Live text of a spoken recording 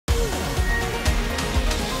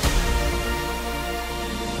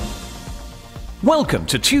Welcome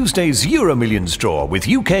to Tuesday's EuroMillions draw with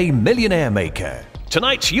UK Millionaire Maker.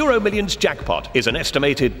 Tonight's EuroMillions jackpot is an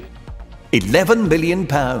estimated £11 million.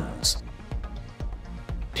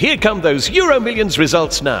 Here come those EuroMillions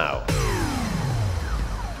results now.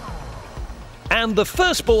 And the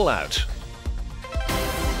first ball out.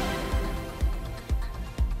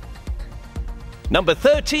 Number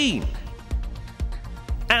 13.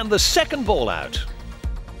 And the second ball out.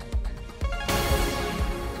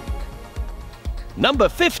 Number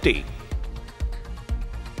 50.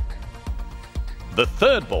 The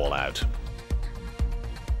third ball out.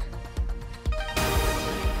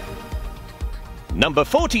 Number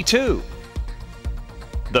 42.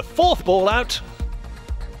 The fourth ball out.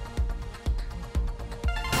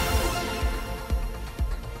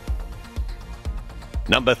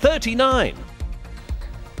 Number 39.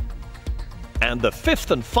 And the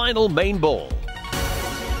fifth and final main ball.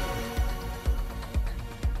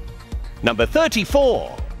 Number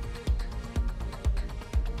 34.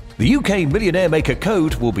 The UK Millionaire Maker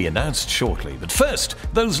code will be announced shortly, but first,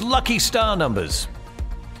 those lucky star numbers.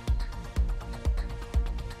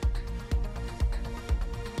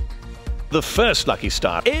 The first lucky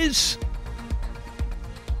star is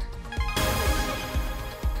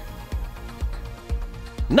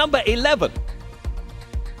number 11.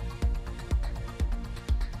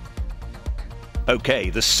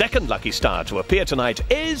 Okay, the second lucky star to appear tonight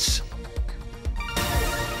is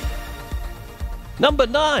number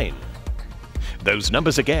 9. Those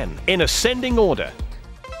numbers again, in ascending order.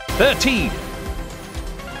 13,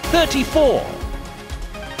 34,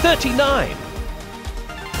 39,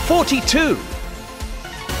 42,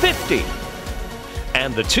 50,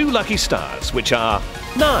 and the two lucky stars, which are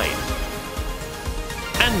 9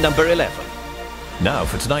 and number 11. Now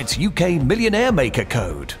for tonight's UK Millionaire Maker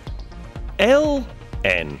code.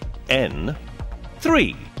 LNN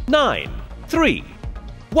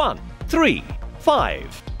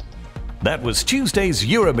 393135. That was Tuesday's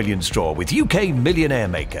EuroMillions draw with UK Millionaire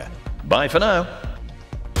Maker. Bye for now.